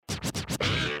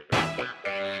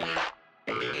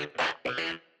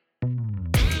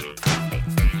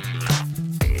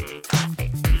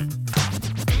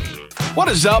What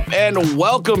is up, and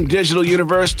welcome, Digital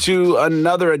Universe, to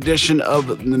another edition of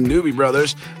the Newbie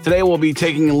Brothers. Today we'll be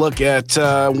taking a look at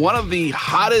one of the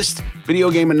hottest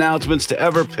video game announcements to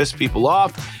ever piss people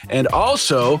off, and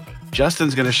also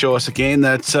Justin's going to show us a game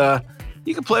that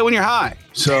you can play when you're high.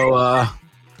 So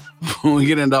when we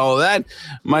get into all of that,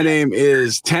 my name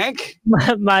is Tank.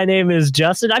 My name is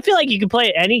Justin. I feel like you can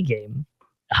play any game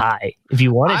high if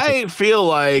you wanted to. I feel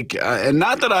like, and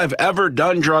not that I've ever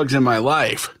done drugs in my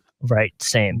life. Right,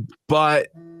 same. But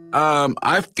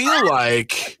I feel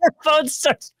like your phone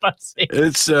starts buzzing.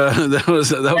 It's that was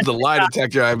the lie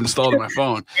detector I've installed in my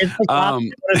phone.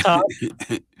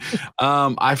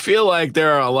 I feel like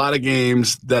there are a lot of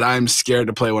games that I'm scared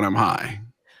to play when I'm high.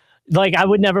 Like I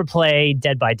would never play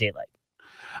Dead by Daylight.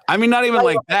 I mean, not even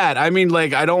like that. I mean,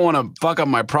 like I don't want to fuck up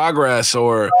my progress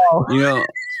or you know.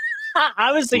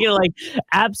 I was thinking like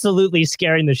absolutely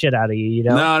scaring the shit out of you, you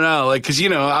know? No, like because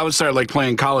I would start like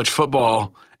playing college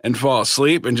football and fall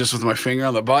asleep and just with my finger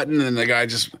on the button and the guy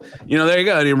just there you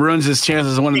go. And he ruins his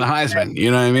chances of winning the Heisman.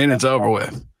 You know what I mean? It's over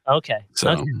with. Okay. So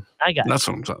okay. I got that's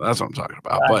what I'm talking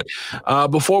about. But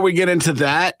before we get into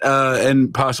that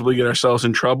and possibly get ourselves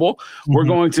in trouble, we're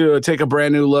going to take a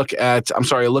brand new look at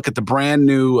the brand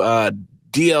new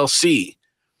DLC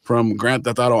from Grand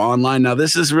Theft Auto Online. Now,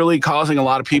 this is really causing a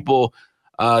lot of people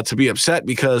to be upset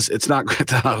because it's not Grand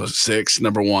Theft Auto 6,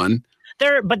 number one.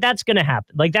 But that's going to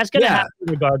happen. Like, that's going to happen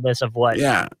regardless of what.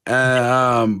 Yeah.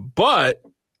 But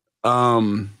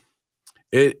and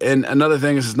another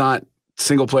thing is it's not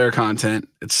single-player content.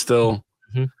 It's still,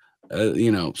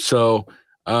 so,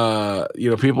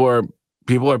 people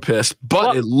are pissed,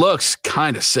 but it looks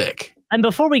kind of sick. And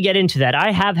before we get into that,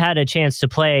 I have had a chance to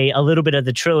play a little bit of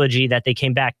the trilogy that they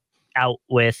came back out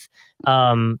with,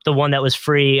 the one that was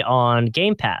free on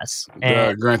Game Pass.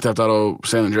 And Grand Theft Auto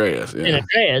San Andreas. Yeah. San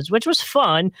Andreas, which was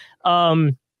fun.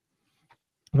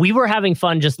 We were having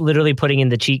fun just literally putting in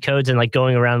the cheat codes and like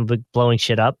going around blowing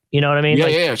shit up. You know what I mean?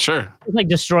 Yeah, sure. Like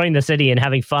destroying the city and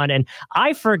having fun. And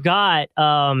I forgot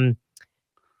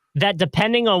that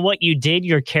depending on what you did,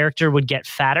 your character would get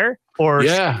fatter or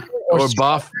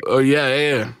buff. Oh,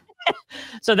 yeah.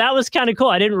 So that was kind of cool.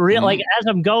 I didn't realize, like, as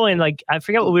I'm going, like, I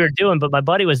forget what we were doing, but my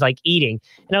buddy was like eating,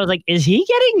 and I was like, "Is he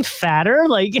getting fatter?"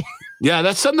 Like, yeah,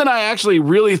 that's something I actually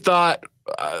really thought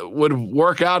would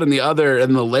work out in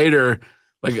the later,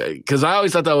 like, because I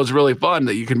always thought that was really fun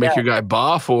that you can make your guy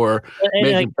buff or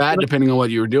make him fat depending on what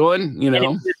you were doing. And if he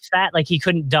was fat, like he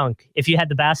couldn't dunk. If you had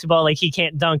the basketball, like he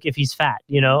can't dunk if he's fat.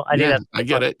 I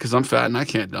get it because I'm fat and I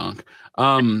can't dunk.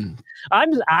 I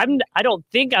don't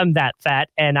think I'm that fat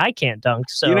and I can't dunk.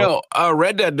 So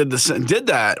Red Dead did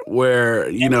that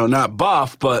where not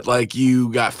buff, but like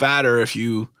you got fatter if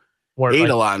you ate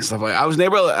a lot and stuff like that. I was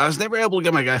never able to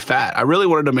get my guy fat. I really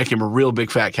wanted to make him a real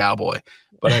big fat cowboy,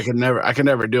 but I could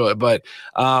never do it. But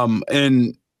San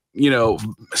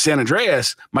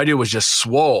Andreas, my dude was just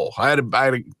swole. I had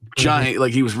a giant,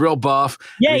 like he was real buff.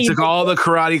 Yeah, he took all the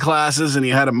karate classes, and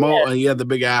he had and he had the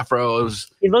big afro. It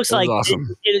was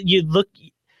awesome.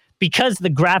 Because the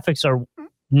graphics are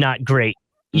not great.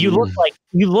 You don't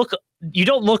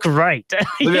look right.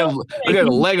 Look at a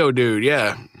Lego dude.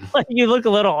 Yeah, you look a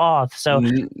little off. So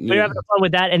we were having fun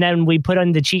with that, and then we put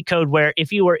on the cheat code where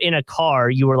if you were in a car,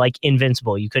 you were like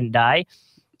invincible. You couldn't die.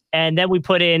 And then we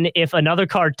put in, if another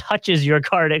car touches your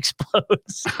car, it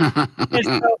explodes. And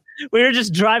so we were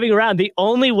just driving around. The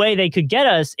only way they could get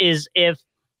us is if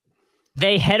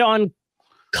they head-on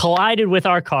collided with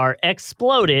our car,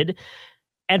 exploded,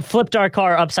 and flipped our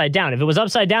car upside down. If it was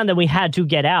upside down, then we had to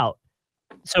get out.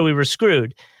 So we were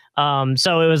screwed.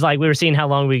 So it was like we were seeing how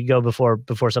long we could go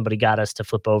before somebody got us to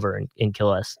flip over and kill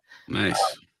us. Nice.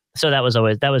 So that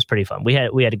was pretty fun. We had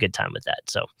a good time with that.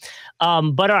 So,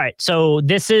 but all right. So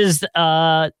this is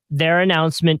their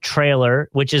announcement trailer,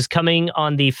 which is coming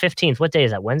on the 15th. What day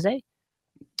is that? Wednesday?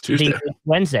 Tuesday.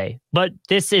 Wednesday. But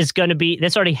this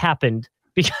already happened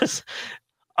because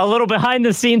a little behind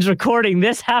the scenes recording.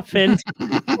 This happened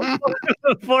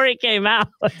before it came out.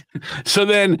 So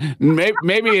then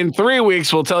maybe in 3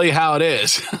 weeks we'll tell you how it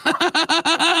is.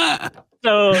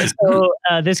 So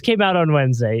this came out on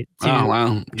Wednesday. Oh,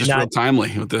 wow. Just real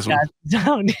timely with this one.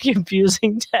 Sound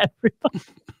confusing to everybody.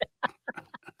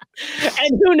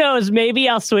 And who knows, maybe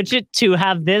I'll switch it to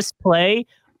have this play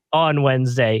on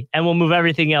Wednesday and we'll move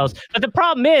everything else. But the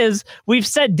problem is we've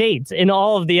set dates in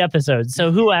all of the episodes.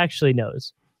 So who actually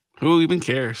knows? Who even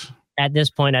cares? At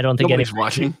this point, I don't think anybody's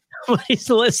watching. Nobody's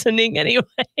listening anyway.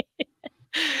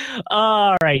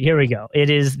 All right, here we go.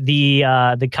 It is the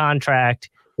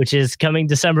contract which is coming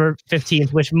December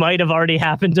 15th, which might have already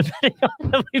happened depending on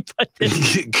when we put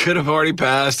this. It could have already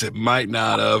passed. It might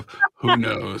not have. Who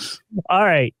knows? All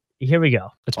right, here we go.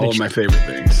 All of my favorite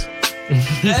things.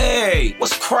 Hey,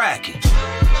 what's cracking?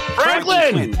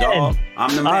 Franklin! Dog.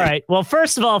 I'm the man. All right. Well,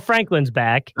 first of all, Franklin's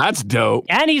back. That's dope.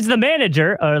 And he's the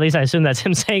manager, or at least I assume that's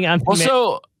him saying I'm the manager.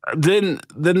 Also, then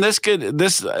this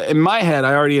in my head,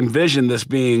 I already envisioned this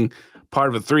being part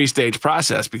of a 3-stage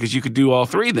process because you could do all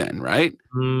 3 then, right?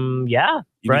 Yeah.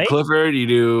 You right. do Clifford, you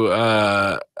do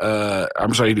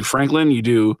you do Franklin, you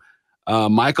do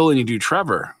Michael, and you do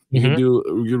Trevor. You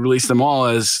release them all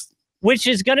as, which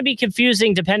is going to be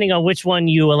confusing depending on which one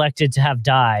you elected to have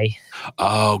die.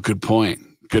 Oh, good point.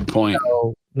 Good point.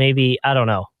 So maybe, I don't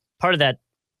know. Part of that,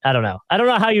 I don't know. I don't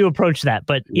know how you approach that,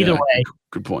 but either way.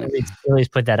 Good point. At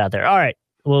least put that out there. All right.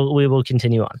 We will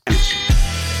continue on.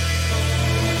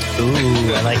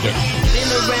 Ooh, I like it.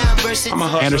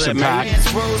 Anderson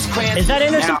 .Paak. Is that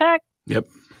Anderson .Paak? Yep.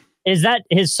 Is that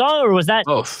his song or was that?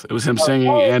 Both. It was him singing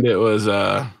and it was...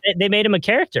 They made him a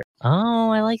character.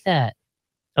 Oh, I like that.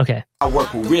 Okay. I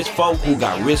work with rich folk who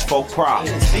got rich folk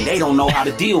problems, and they don't know how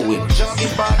to deal with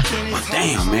it. But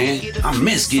damn, man, I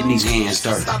miss getting these hands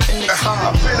dirty. The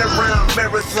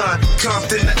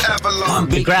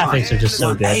graphics are just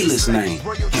so good. A-list name,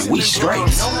 and we straight.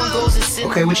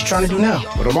 Okay, what you trying to do now?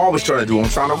 What I'm always trying to do, I'm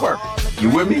trying to work.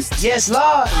 You with me? Yes,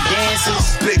 Lord.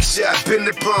 Dances. Big shot, pin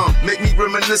the pump, make me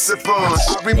reminisce upon. I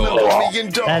remember me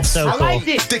and Dog. That's so cool. I liked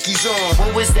it. Dickies on.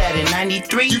 What was that in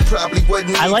 '93? You probably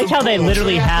wasn't. I like how they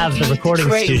literally have the recording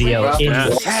studio in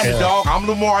Hey, dog, I'm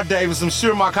Lamar Davis. I'm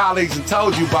sure my colleagues have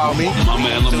told you about me. My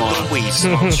man Lamar. We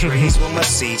smoke trees when my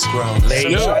seeds grow.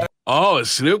 Oh,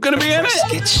 is Snoop going to be in it?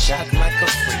 Get shot like a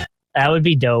freak. That would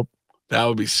be dope. That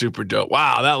would be super dope.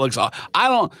 Wow, that looks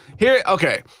awesome.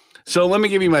 Okay. So let me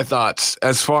give you my thoughts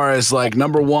as far as like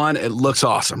number one, it looks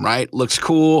awesome, right? Looks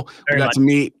cool. We got to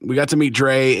meet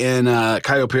Dre in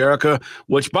Coyote Perica,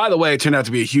 which by the way turned out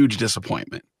to be a huge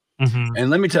disappointment. And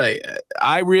let me tell you,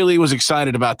 I really was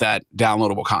excited about that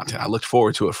downloadable content. I looked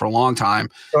forward to it for a long time.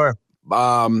 Sure.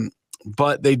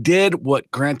 But they did what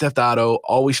Grand Theft Auto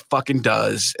always fucking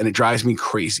does, and it drives me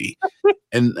crazy.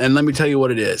 and let me tell you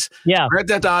what it is. Yeah. Grand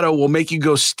Theft Auto will make you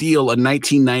go steal a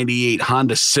 1998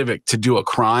 Honda Civic to do a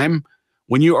crime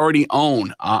when you already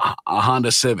own a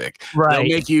Honda Civic. Right.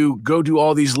 They'll make you go do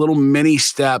all these little mini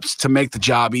steps to make the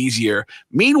job easier.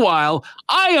 Meanwhile,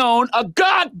 I own a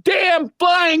goddamn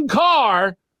flying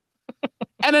car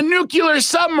and a nuclear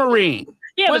submarine.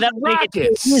 Yeah, but that would make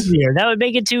it too easier. That would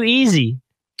make it too easy.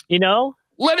 You know?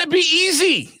 Let it be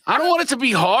easy. I don't want it to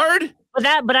be hard.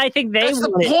 But I think that's the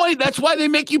point. That's why they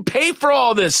make you pay for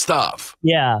all this stuff.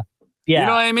 Yeah. Yeah. You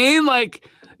know what I mean? Like,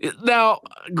 now,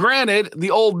 granted, the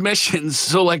old missions,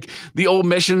 so like the old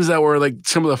missions that were like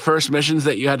some of the first missions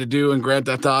that you had to do in Grand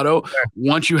Theft Auto,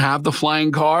 once you have the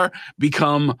flying car,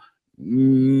 become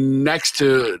next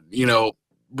to,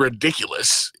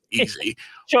 ridiculous easy.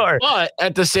 Sure. But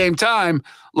at the same time,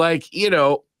 like,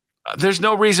 there's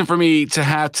no reason for me to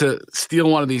have to steal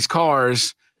one of these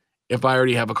cars if I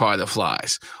already have a car that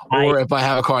flies, or if I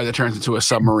have a car that turns into a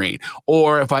submarine,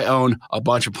 or if I own a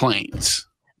bunch of planes.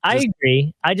 I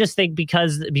agree. I just think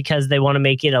because they want to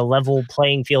make it a level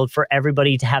playing field for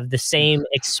everybody to have the same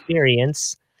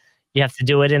experience, you have to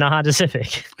do it in a Honda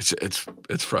Civic.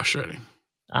 It's frustrating.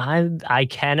 I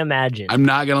can imagine. I'm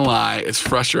not gonna lie. It's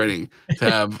frustrating to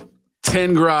have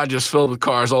 10 garages filled with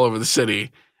cars all over the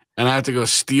city, and I have to go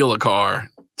steal a car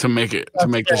to make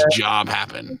this job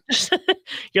happen.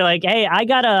 You're like, hey, I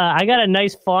got a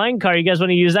nice flying car. You guys want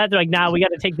to use that? They're like, nah, we got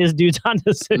to take this dude's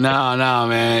Honda Civic. No,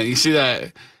 man. You see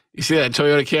that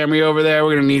Toyota Camry over there?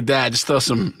 We're gonna need that. Just throw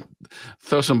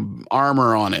some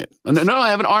armor on it. No, I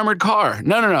have an armored car.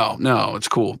 No, it's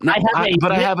cool. No, I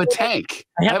have a tank.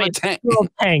 I have a tank.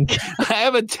 I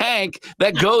have a tank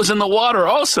that goes in the water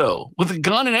also with a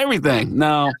gun and everything.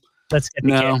 No, let's get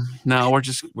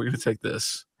we're gonna take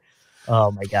this.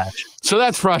 Oh my gosh. So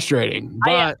that's frustrating.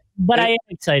 But I am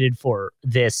excited for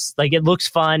this. Like, it looks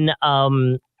fun.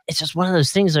 It's just one of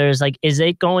those things where it's like, is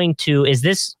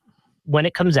this, when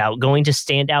it comes out, going to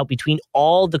stand out between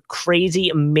all the crazy,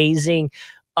 amazing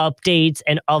updates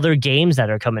and other games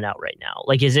that are coming out right now?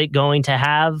 Like, is it going to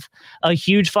have a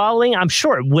huge following? I'm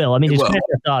sure it will. I mean, it's Grand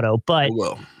Theft Auto, but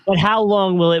how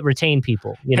long will it retain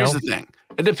people? Here's the thing.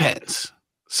 It depends.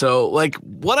 So, like,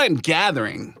 what I'm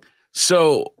gathering,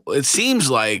 so it seems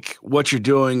like what you're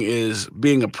doing is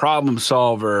being a problem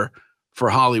solver for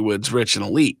Hollywood's rich and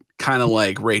elite, kind of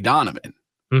like Ray Donovan.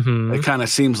 It kind of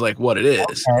seems like what it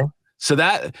is. Okay. So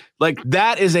that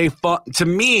is a fun, to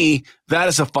me, that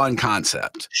is a fun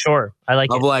concept. Sure. I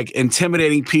like of it. like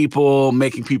intimidating people,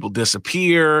 making people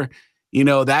disappear,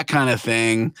 that kind of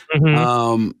thing.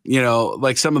 Mm-hmm.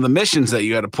 Like some of the missions that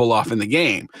you had to pull off in the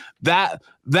game. That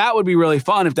would be really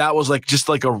fun if that was like just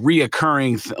like a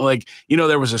reoccurring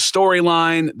there was a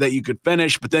storyline that you could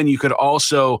finish, but then you could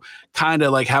also kind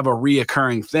of like have a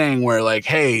reoccurring thing where like,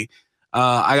 hey,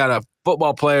 I got a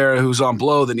football player who's on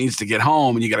blow that needs to get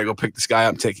home, and you got to go pick this guy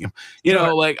up and take him.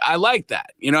 Like I like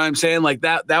that. You know what I'm saying? Like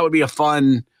that would be a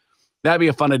fun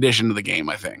addition to the game,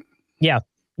 I think. Yeah.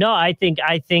 No, I think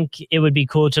it would be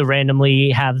cool to randomly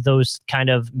have those kind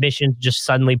of missions just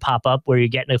suddenly pop up where you're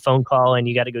getting a phone call and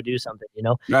you got to go do something,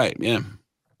 Right. Yeah.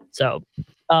 So,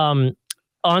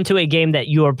 onto a game that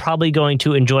you are probably going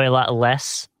to enjoy a lot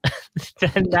less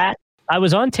than that. I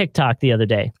was on TikTok the other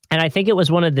day, and I think it was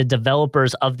one of the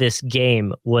developers of this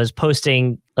game was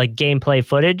posting like gameplay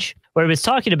footage where he was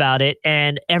talking about it,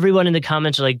 and everyone in the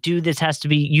comments are like, dude, this has to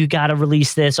be, you got to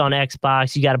release this on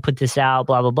Xbox. You got to put this out,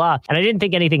 blah, blah, blah. And I didn't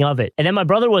think anything of it. And then my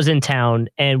brother was in town,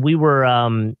 and we were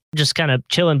just kind of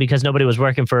chilling because nobody was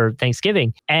working for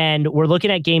Thanksgiving. And we're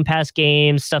looking at Game Pass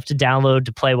games, stuff to download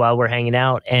to play while we're hanging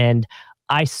out. And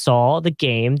I saw the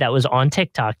game that was on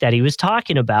TikTok that he was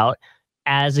talking about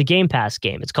as a Game Pass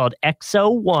game. It's called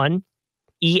EXO-1,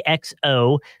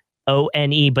 EXO-ONE,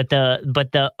 but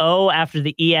the O after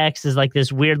the EX is like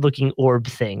this weird looking orb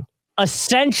thing.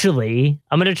 Essentially,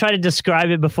 I'm going to try to describe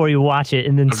it before you watch it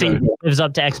and then see if it lives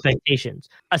up to expectations.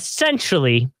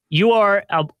 Essentially, you are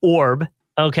an orb,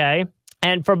 okay?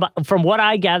 And from what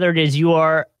I gathered is you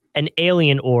are an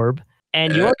alien orb,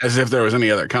 and you're as if there was any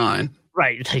other kind.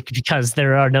 Right, like, because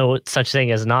there are no such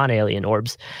thing as non-alien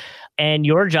orbs. And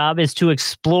your job is to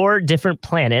explore different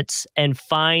planets and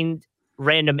find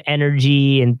random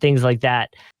energy and things like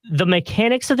that. The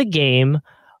mechanics of the game,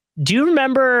 do you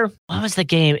remember, what was the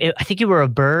game? I think you were a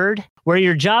bird, where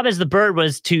your job as the bird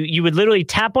was you would literally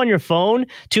tap on your phone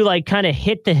to like kind of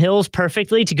hit the hills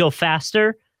perfectly to go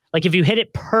faster. Like if you hit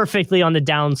it perfectly on the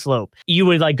downslope, you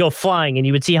would like go flying and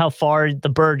you would see how far the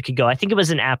bird could go. I think it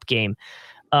was an app game.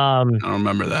 I don't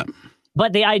remember that.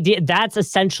 But the idea, that's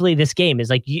essentially this game, is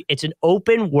like it's an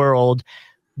open world,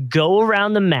 go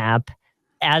around the map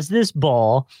as this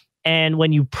ball, and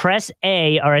when you press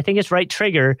A, or I think it's right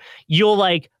trigger, you'll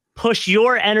like push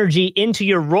your energy into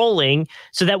your rolling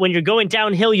so that when you're going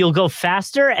downhill, you'll go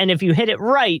faster. And if you hit it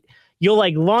right, you'll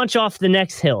like launch off the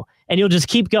next hill and you'll just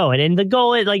keep going. And the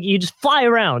goal is like you just fly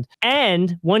around.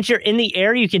 And once you're in the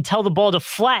air, you can tell the ball to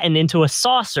flatten into a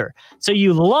saucer. So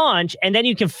you launch and then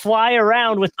you can fly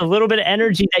around with a little bit of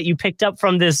energy that you picked up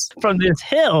from this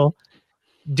hill.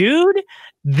 Dude,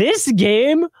 this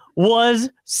game was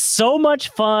so much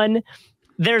fun.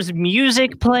 There's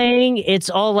music playing. It's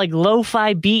all like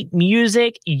lo-fi beat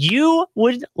music. You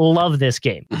would love this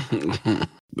game.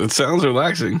 That sounds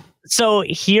relaxing. So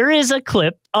here is a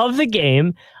clip of the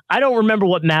game. I don't remember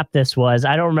what map this was.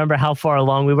 I don't remember how far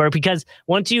along we were, because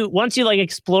once you like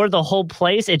explore the whole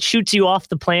place, it shoots you off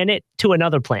the planet to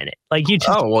another planet. Like you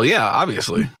just, oh, well, yeah,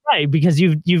 obviously. Right, because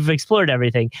you've explored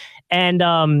everything. And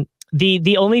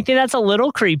the only thing that's a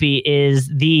little creepy is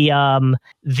the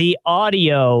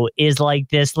audio is like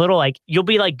this little, like you'll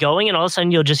be like going and all of a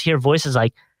sudden you'll just hear voices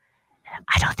like,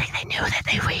 I don't think they knew that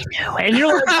we knew. And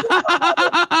you're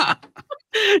like,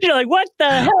 you're like, what the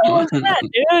hell was that,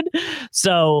 dude?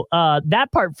 So that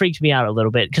part freaked me out a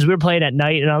little bit because we were playing at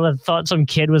night and I thought some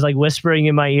kid was like whispering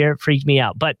in my ear. It freaked me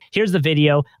out. But here's the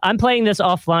video. I'm playing this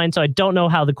offline, so I don't know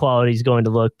how the quality is going to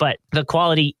look, but the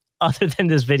quality other than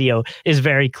this video is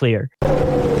very clear.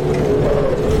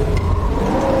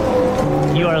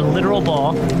 You are a literal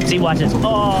ball. See, watch this.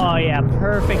 Oh, yeah,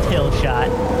 perfect hill shot.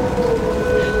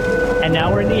 And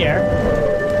now we're in the air.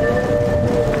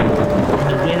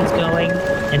 The wind's going.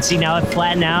 And see, now it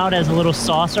flattened out as a little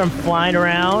saucer. I'm flying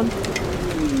around.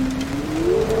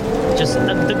 Just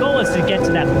the goal is to get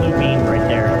to that blue beam right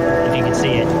there, if you can see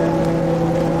it.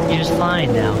 You're just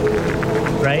flying now,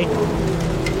 right?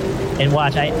 And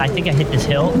watch, I think I hit this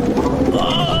hill.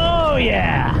 Oh,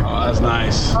 yeah. Oh, that's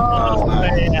nice. Oh,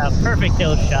 that's nice. Yeah, perfect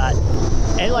hill shot.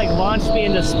 It like launched me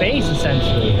into space,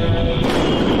 essentially.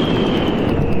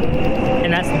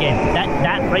 And that's the game.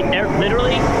 That right there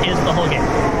literally is the whole game.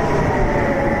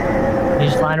 You're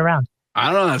just flying around.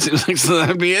 I don't know. That seems like something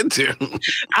I'd be into.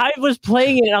 I was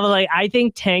playing it and I was like, I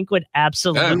think Tank would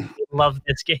absolutely love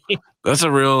this game. That's a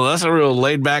real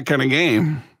laid back kind of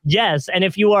game. Yes, and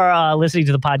if you are listening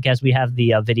to the podcast, we have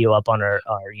the video up on our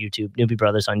YouTube, Newbie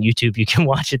Brothers on YouTube. You can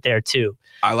watch it there too.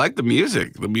 I like the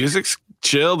music. The music's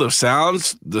chill. The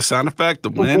sounds, the sound effect, the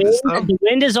wind and stuff. The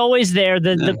wind is always there.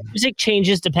 The music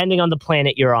changes depending on the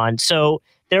planet you're on. So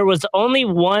there was only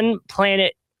one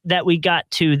planet that we got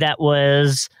to that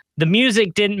was the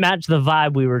music didn't match the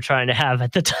vibe we were trying to have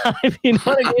at the time. You know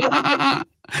what I mean?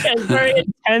 It's very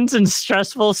intense and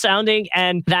stressful sounding,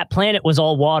 and that planet was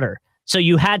all water. So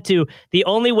you had to, the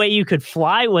only way you could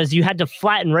fly was you had to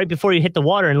flatten right before you hit the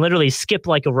water and literally skip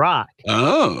like a rock.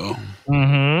 Oh.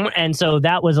 Mm-hmm. And so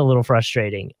that was a little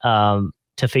frustrating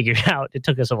to figure out. It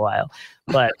took us a while.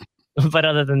 But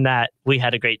other than that, we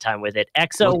had a great time with it.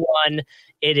 XO1,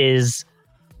 it is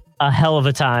a hell of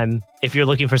a time if you're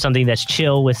looking for something that's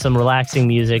chill with some relaxing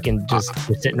music and just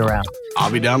sitting around.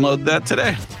 I'll be downloading that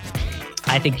today.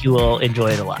 I think you will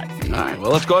enjoy it a lot. All right.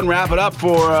 Well, let's go ahead and wrap it up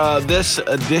for this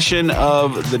edition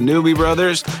of the Newbie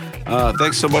Brothers.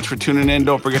 Thanks so much for tuning in.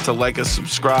 Don't forget to like us,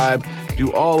 subscribe,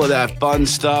 do all of that fun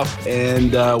stuff.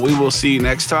 And we will see you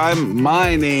next time.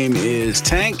 My name is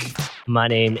Tank. My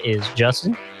name is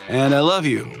Justin. And I love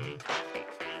you.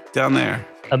 Down there.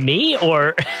 Me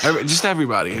or? Just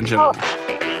everybody in general.